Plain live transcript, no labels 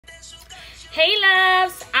Hey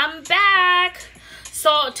loves, I'm back.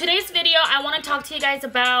 So today's video I want to talk to you guys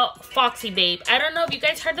about Foxybae. I don't know if you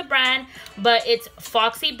guys heard the brand, but it's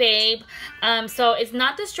Foxybae. So it's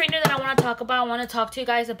not the strainer that I want to talk about. I want to talk to you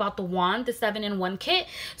guys about the wand, the 7-in-1 kit.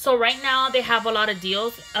 So right now they have a lot of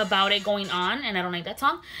deals about it going on, and I don't like that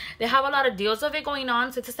song. They have a lot of deals of it going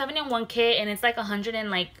on. So it's a 7-in-1 kit, and it's like 100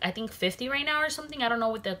 and like I think 50 right now or something. I don't know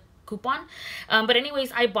with the coupon. But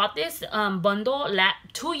anyways, I bought this bundle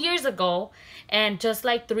 2 years ago, and just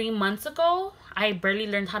like 3 months ago I barely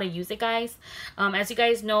learned how to use it, guys. As you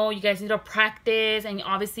guys know, you guys need to practice, and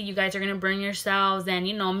obviously you guys are gonna burn yourselves. And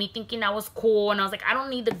you know, me thinking that was cool, and I was like, I don't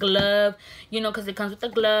need the glove, you know, because it comes with the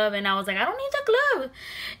glove, and I was like, I don't need the glove.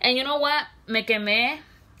 And you know what, me quemé,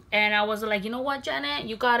 and I was like, you know what, Janet,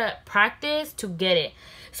 you gotta practice to get it.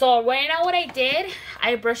 So right now what I did,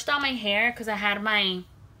 I brushed out my hair because I had my,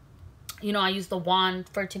 you know, I used the wand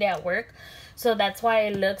for today at work, so that's why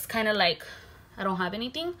it looks kind of like I don't have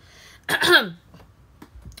anything.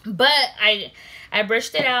 But I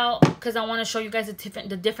brushed it out because I want to show you guys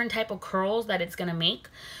the different type of curls that it's gonna make.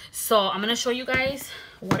 So I'm gonna show you guys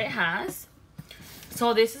what it has.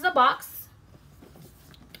 So this is a box,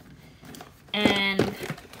 and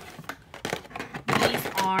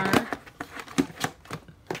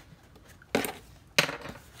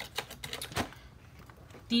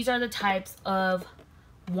these are the types of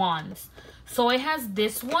wands. So it has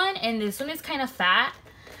this one, and this one is kind of fat.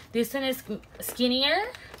 This one is skinnier,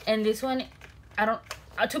 and this one, I don't,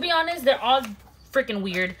 to be honest, they're all freaking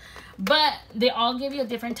weird, but they all give you a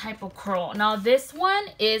different type of curl. Now this one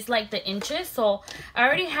is like the inches, so I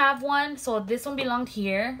already have one. So this one belonged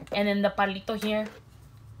here, and then the palito here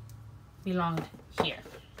belonged here.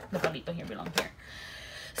 The palito here belonged here.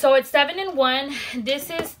 So it's 7-in-1. This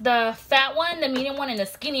is the fat one, the medium one, and the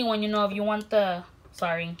skinny one. You know, if you want the,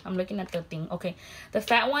 sorry, I'm looking at the thing. Okay, the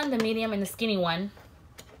fat one, the medium, and the skinny one.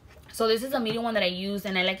 So this is the medium one that I use,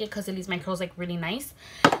 and I like it because it leaves my curls like really nice.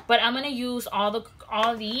 But I'm gonna use all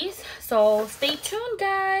these. So stay tuned,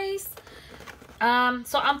 guys.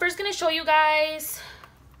 So I'm first gonna show you guys.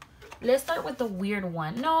 Let's start with the weird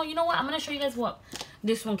one. No, you know what? I'm gonna show you guys what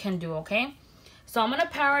this one can do. Okay. So I'm gonna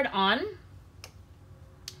power it on,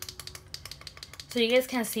 so you guys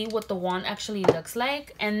can see what the wand actually looks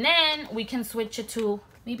like. And then we can switch it to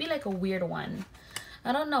maybe like a weird one.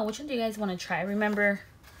 I don't know. Which one do you guys want to try? Remember,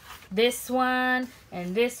 this one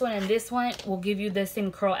and this one and this one will give you the same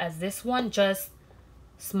curl as this one, just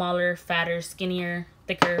smaller, fatter, skinnier,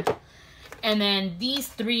 thicker. And then these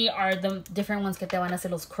three are the different ones que te van a hacer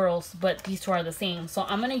los curls, but these two are the same. So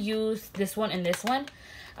I'm going to use this one and this one.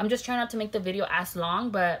 I'm just trying not to make the video as long,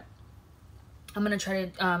 but I'm going to try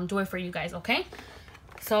to do it for you guys, okay?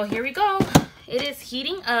 So here we go. It is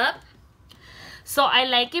heating up. So I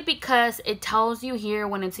like it because it tells you here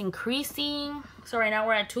when it's increasing. So right now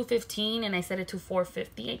we're at 215, and I set it to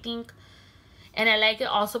 450, I think. And I like it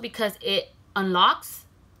also because it unlocks.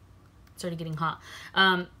 It's already getting hot.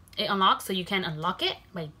 It unlocks, so you can unlock it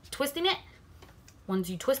by twisting it. Once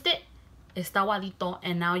you twist it, está aguadito,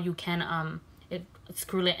 and now you can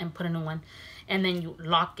screw it and put a new one. And then you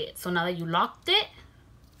lock it. So now that you locked it,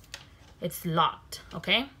 it's locked,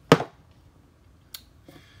 okay?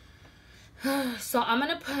 So I'm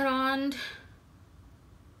gonna put on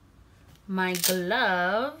my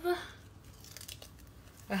glove.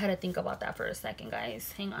 I had to think about that for a second,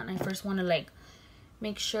 guys. Hang on. I first want to like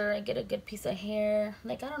make sure I get a good piece of hair.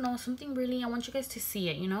 Like, I don't know, something really, I want you guys to see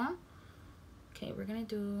it, you know? Okay, we're gonna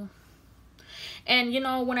do. And you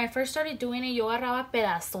know, when I first started doing it, yo agarraba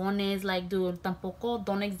pedazones. Like, dude, tampoco,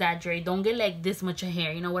 don't exaggerate. Don't get like this much of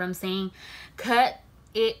hair. You know what I'm saying? Cut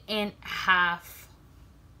it in half.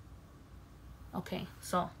 Okay,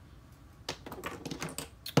 so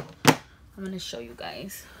I'm gonna show you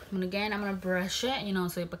guys. And again, I'm gonna brush it, you know,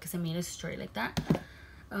 so para que se mire straight like that.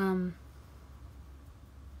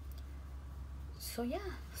 So yeah,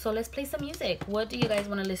 so let's play some music. What do you guys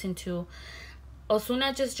want to listen to?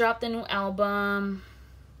 Ozuna just dropped a new album.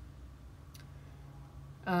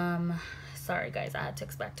 Sorry guys, I had to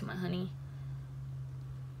text back to my honey.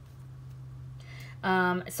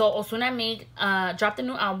 So Ozuna dropped a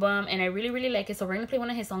new album, and I really like it. So we're gonna play one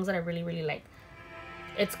of his songs that I really like.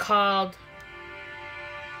 It's called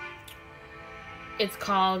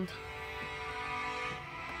oh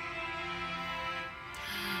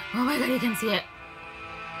my god, you can see it.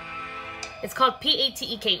 It's called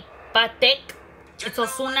P-A-T-E-K, Patek. It's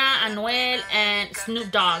Ozuna, Anuel, and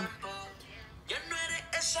Snoop Dogg.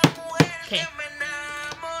 Okay,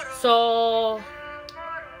 so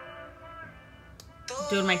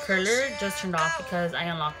dude, my curler just turned off because I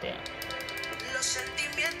unlocked it.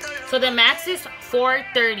 So the max is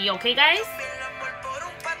 430, okay guys?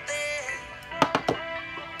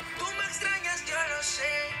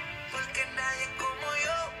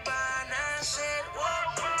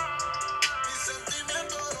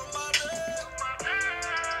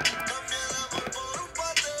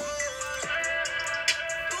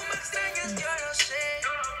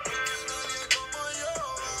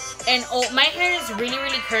 And oh, my hair is really,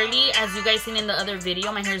 really curly. As you guys seen in the other video,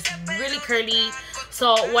 my hair is really curly.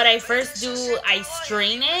 So what I first do, I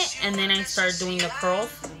strain it and then I start doing the curls.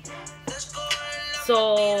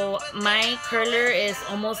 So my curler is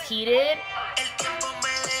almost heated.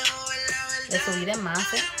 Le subí de más,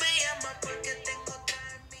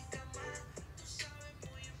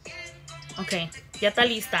 Okay, ya está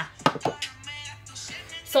lista.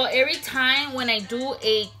 So every time when I do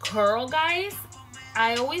a curl, guys,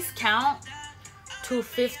 I always count to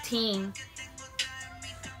 15.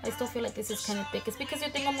 I still feel like this is kind of thick. It's because yo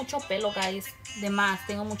tengo mucho pelo, guys. De más,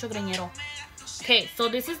 tengo mucho greñero. Okay, so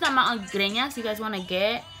this is the amount of greñas you guys want to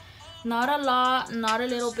get. Not a lot, not a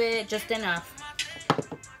little bit, just enough.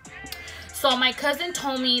 So my cousin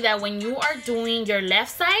told me that when you are doing your left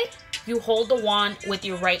side, you hold the wand with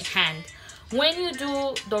your right hand. When you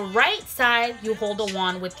do the right side, you hold the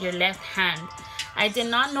wand with your left hand. I did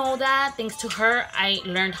not know that. Thanks to her, I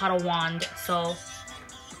learned how to wand. So,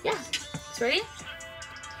 yeah. It's ready?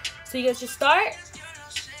 So you guys just start.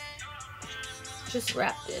 Just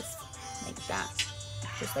wrap this like that.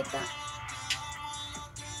 Just like that.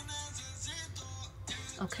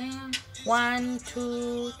 Okay. 1,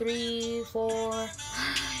 2, 3, 4,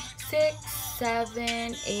 6,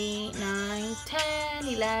 7, 8, 9, 10,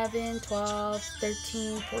 11, 12,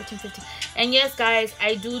 13, 14, 15. And yes, guys,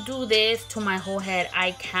 I do this to my whole head.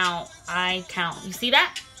 I count. You see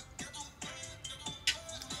that?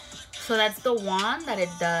 So that's the wand that it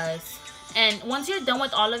does. And once you're done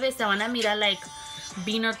with all of it, se van a mirar like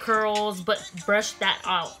beaner curls, but brush that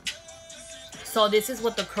out. So this is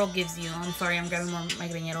what the curl gives you. I'm sorry, I'm grabbing more my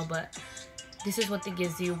greñero, but this is what it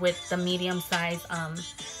gives you with the medium size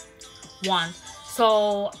wand.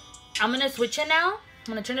 So I'm gonna switch it now.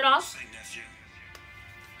 I'm gonna turn it off.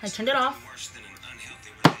 I turned it off.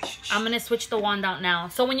 I'm gonna switch the wand out now.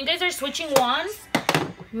 So when you guys are switching wands,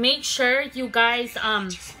 make sure you guys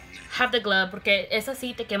have the glove, porque es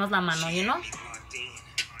así te quemas la mano, you know?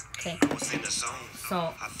 Okay.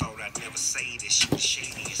 So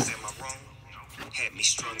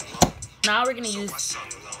now we're gonna use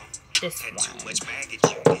this one.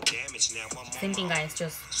 Same thing, guys,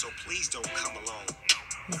 just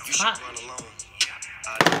it's hot.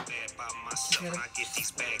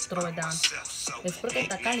 Throw it down. It's porque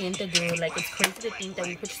está caliente, dude. Like, it's crazy to think that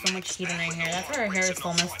we put so much heat in our hair. That's why our hair is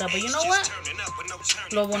so messed up. But you know what?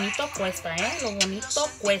 Lo bonito cuesta, Lo bonito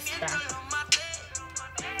cuesta.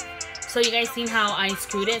 So you guys seen how I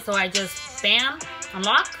screwed it? So I just, bam,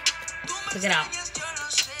 unlock, took it out.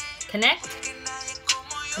 Connect,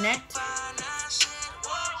 connect,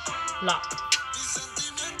 lock,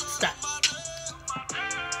 stuck.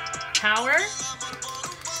 Power.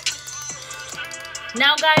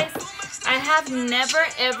 Now, guys, I have never,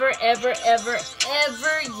 ever, ever, ever,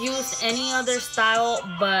 ever used any other style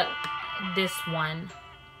but this one.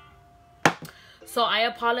 So I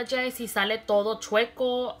apologize si sale todo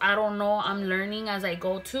chueco. I don't know. I'm learning as I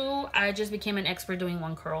go too. I just became an expert doing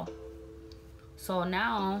one curl. So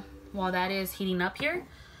now, while that is heating up here,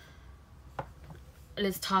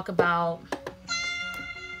 let's talk about...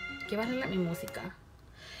 ¿Qué va a arreglar mi música?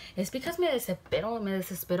 It's because me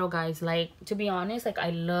desespero, guys. Like, to be honest, like, I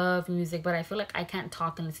love music, but I feel like I can't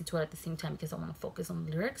talk and listen to it at the same time because I want to focus on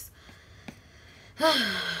the lyrics.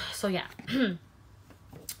 So, yeah.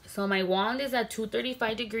 So, my wand is at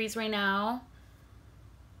 235 degrees right now.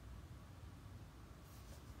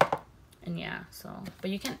 And, yeah, so, but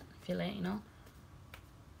you can feel it, you know?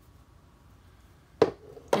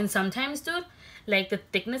 And sometimes, dude, like, the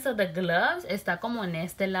thickness of the gloves está como en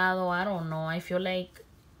este lado. I don't know. I feel like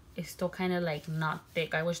it's still kind of like not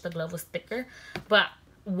thick. I wish the glove was thicker. But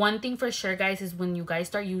one thing for sure, guys, is when you guys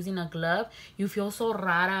start using a glove, you feel so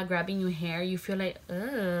rara grabbing your hair. You feel like,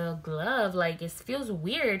 ugh, glove. Like, it feels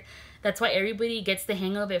weird. That's why everybody gets the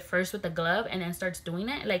hang of it first with the glove and then starts doing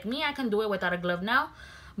it. Like me, I can do it without a glove now.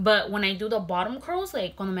 But when I do the bottom curls,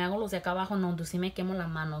 like cuando me hago los de acá abajo, no, si me quemo la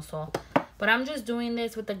mano. So, but I'm just doing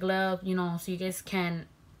this with the glove, you know, so you guys can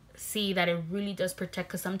see that it really does protect,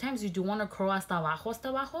 because sometimes you do want to curl hasta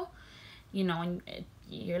abajo, you know, and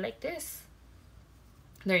you're like this.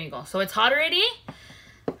 There you go. So it's hot already.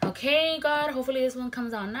 Okay, God, hopefully this one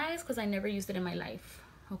comes out nice, because I never used it in my life.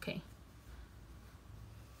 Okay,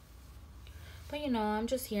 but you know, I'm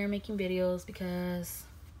just here making videos because,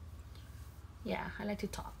 yeah, I like to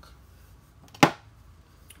talk.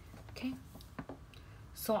 Okay,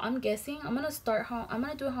 so I'm guessing I'm gonna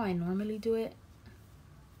do it how I normally do it.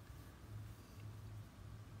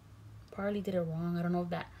 Probably did it wrong. I don't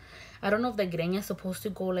know if the greña is supposed to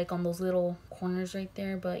go like on those little corners right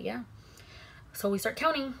there, but yeah. So we start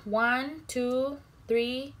counting. 1, 2,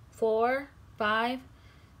 3, 4, 5,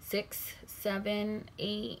 6, 7,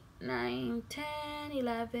 8, 9, 10,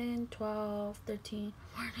 11, 12, 13,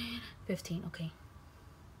 14, 15. Okay.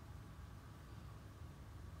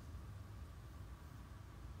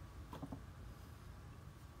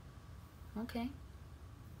 Okay.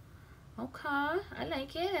 Okay. I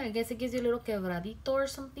like it. I guess it gives you a little quebradito or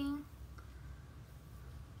something.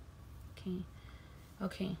 Okay.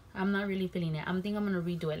 Okay. I'm not really feeling it. I think I'm going to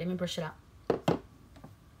redo it. Let me brush it out.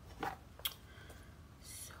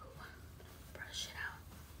 So, brush it out.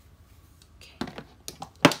 Okay.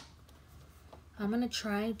 I'm going to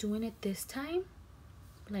try doing it this time.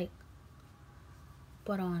 Like,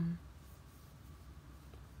 but on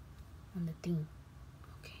the thing.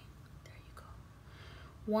 Okay. There you go.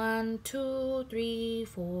 1, 2, 3,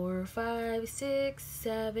 4, 5, 6,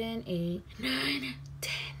 7, 8, 9,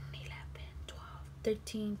 10, 11, 12,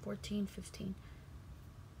 13, 14, 15.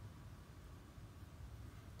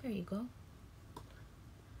 There you go.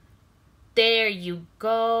 There you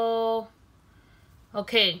go.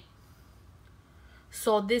 Okay.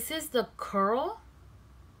 So this is the curl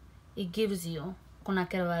it gives you con la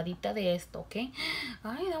quebradita de esto, okay?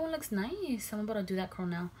 Ay, that one looks nice. I'm about to do that curl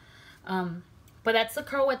now. But that's the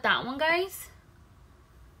curl with that one, guys.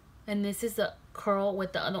 And this is the curl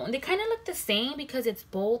with the other one. They kind of look the same because it's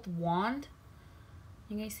both wand.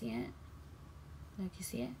 You guys see it? Like, you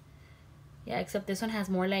see it? Yeah, except this one has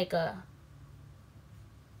more like a...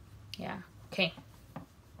 Yeah, okay.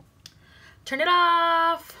 Turn it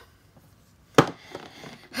off.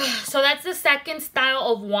 So that's the second style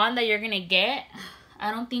of wand that you're going to get. I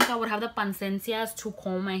don't think I would have the paciencias to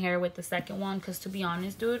comb my hair with the second one. Because to be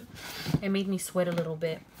honest, dude, it made me sweat a little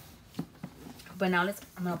bit. But now I'm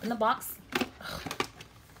going to open the box.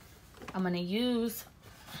 I'm going to use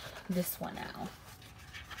this one now.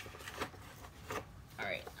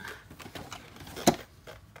 Alright.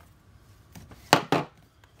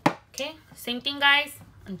 Okay, same thing, guys.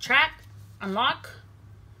 Untrack, unlock,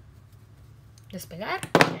 despegar.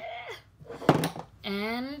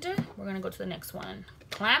 And we're going to go to the next one.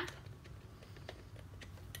 Clamp.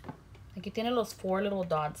 Aquí tiene los 4 little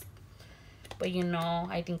dots. But you know,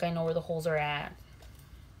 I think I know where the holes are at.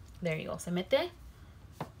 There you go. Se mete.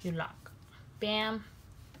 You lock. Bam.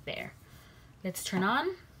 There. Let's turn on.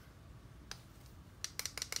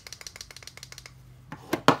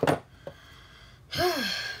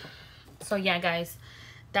 So yeah, guys.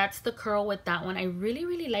 That's the curl with that one. I really,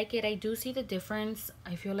 really like it. I do see the difference.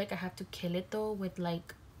 I feel like I have to kill it though with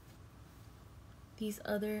like these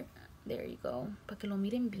other... There you go. Para que lo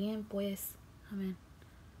miren bien, pues. A ver.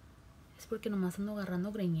 Es porque nomás ando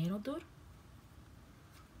agarrando greñero, dude.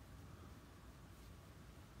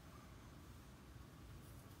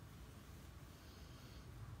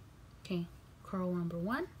 Okay. Curl number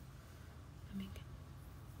 1.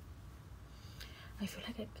 I feel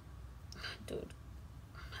like dude.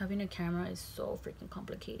 Having a camera is so freaking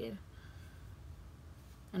complicated.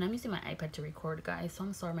 And I'm using my iPad to record, guys. So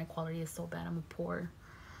I'm sorry my quality is so bad. I'm poor.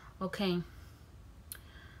 Okay.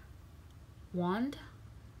 Wand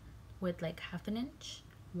with like 1/2 inch.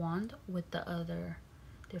 Wand with the other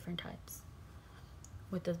different types.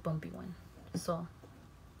 With this bumpy one. So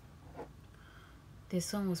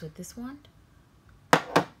this one was with this wand.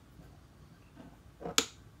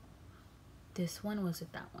 This one was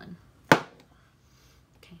with that one.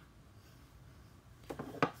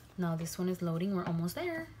 Now this one is loading. We're almost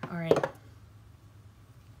there. All right.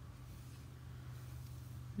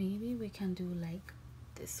 Maybe we can do like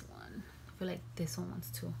this one. I feel like this one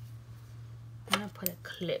wants to. I'm gonna put a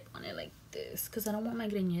clip on it like this because I don't want my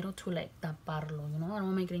greñero to like taparlo, you know? I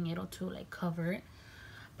don't want my greñero to like cover it.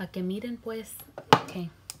 Pa que miren pues.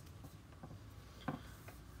 Okay.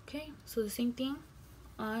 Okay, so the same thing.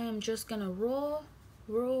 I am just gonna roll,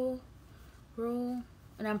 roll, roll.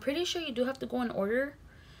 And I'm pretty sure you do have to go in order.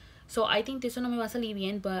 So I think this one no me va a salir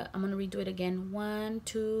bien, but I'm going to redo it again. 1,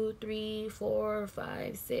 2, 3, 4,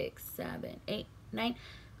 5, 6, 7, 8, 9,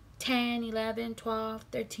 10, 11, 12,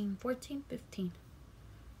 13, 14, 15.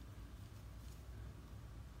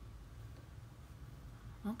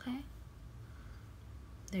 Okay.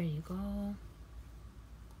 There you go.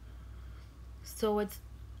 So it's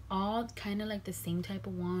all kind of like the same type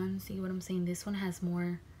of wand. See what I'm saying? This one has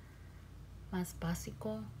more más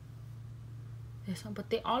básico. This one, but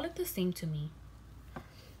they all look the same to me.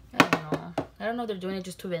 I don't know. I don't know if they're doing it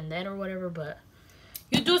just to vender or whatever, but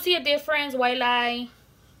you do see a difference. White lie.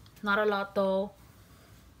 Not a lot though.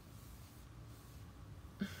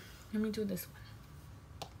 Let me do this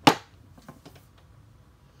one.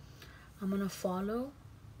 I'm gonna follow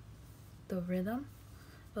the rhythm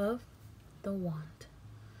of the wand.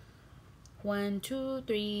 1, 2,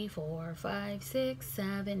 3, 4, 5, 6,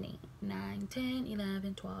 7, 8, 9, 10,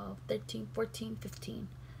 11, 12, 13, 14, 15.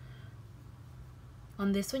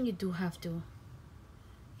 On this one you do have to.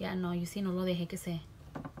 Yeah, no, you see, no lo dejé que se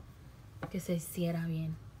hiciera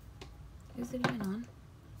bien. Is it even on?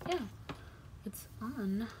 Yeah, it's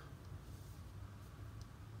on.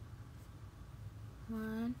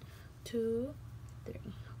 1, 2, 3.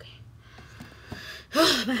 Okay.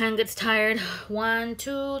 My hand gets tired. 1,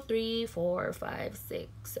 2, 3, 4, 5,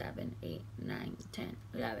 6, 7, 8, 9, 10,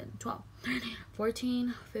 11, 12, 13,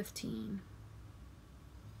 14, 15.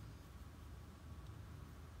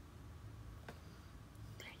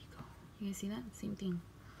 There you go. You guys see that? Same thing.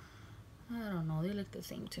 I don't know. They look the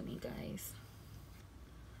same to me, guys.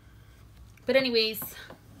 But anyways,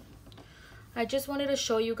 I just wanted to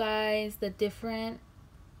show you guys the different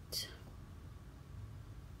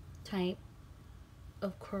type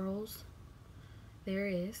of curls there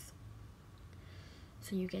is,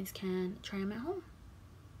 so you guys can try them at home.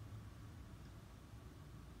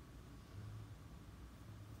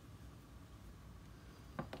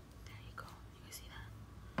 There you go. You guys see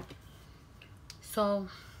that? So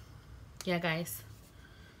yeah, guys,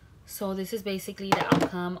 so this is basically the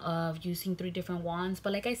outcome of using 3 different wands.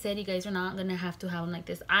 But like I said, you guys are not gonna have to have them like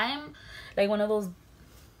this. I'm like one of those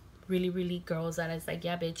really girls that is like,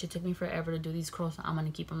 yeah bitch, it took me forever to do these curls, so I'm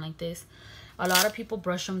gonna keep them like this. A lot of people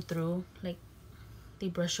brush them through, like they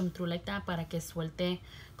brush them through like that para que suelte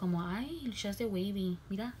como, ay, she has the wavy.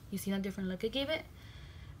 Mira, you see that different look it gave it?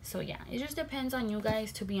 So yeah, it just depends on you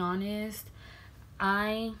guys, to be honest.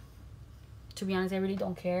 I really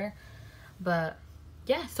don't care. But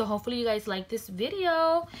yeah, so hopefully you guys like this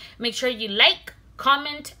video. Make sure you like,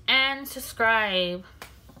 comment, and subscribe.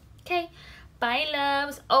 Okay, bye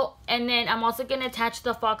loves. Oh, and then I'm also gonna attach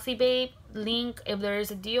the Foxybae link if there is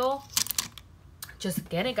a deal. Just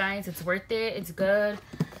get it, guys. It's worth it. It's good.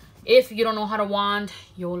 If you don't know how to wand,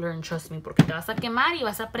 you'll learn, trust me, porque te vas a quemar y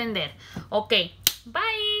vas a aprender. Okay,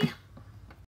 bye.